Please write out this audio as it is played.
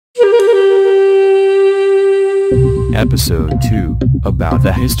Episode 2, about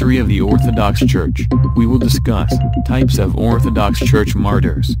the history of the Orthodox Church. We will discuss types of Orthodox Church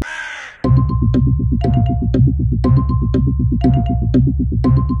martyrs.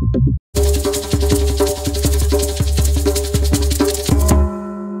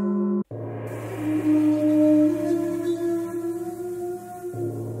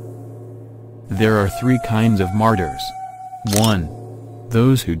 There are three kinds of martyrs. 1.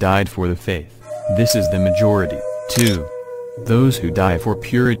 Those who died for the faith. This is the majority. 2. Those who die for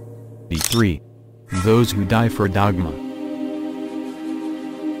purity. 3. Those who die for dogma.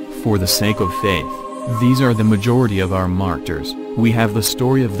 For the sake of faith, these are the majority of our martyrs. We have the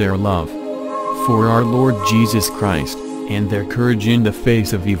story of their love for our Lord Jesus Christ, and their courage in the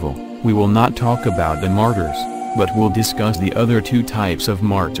face of evil. We will not talk about the martyrs, but will discuss the other two types of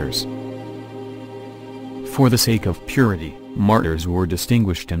martyrs. For the sake of purity, martyrs were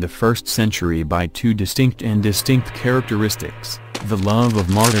distinguished in the 1st century by two distinct characteristics, the love of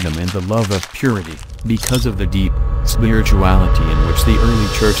martyrdom and the love of purity. Because of the deep spirituality in which the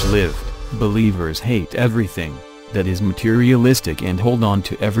early church lived, believers hate everything that is materialistic and hold on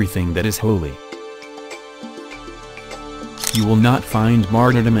to everything that is holy. You will not find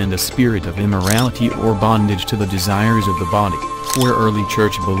martyrdom and a spirit of immorality or bondage to the desires of the body. For early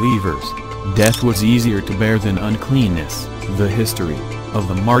church believers, death was easier to bear than uncleanness. The history of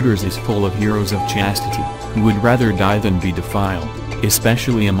the martyrs is full of heroes of chastity, who would rather die than be defiled,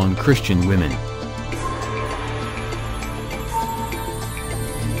 especially among Christian women.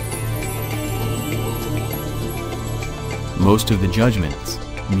 Most of the judgments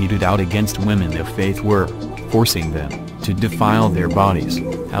meted out against women of faith were forcing them to defile their bodies.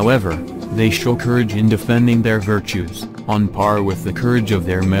 However, they show courage in defending their virtues, on par with the courage of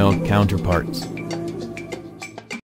their male counterparts.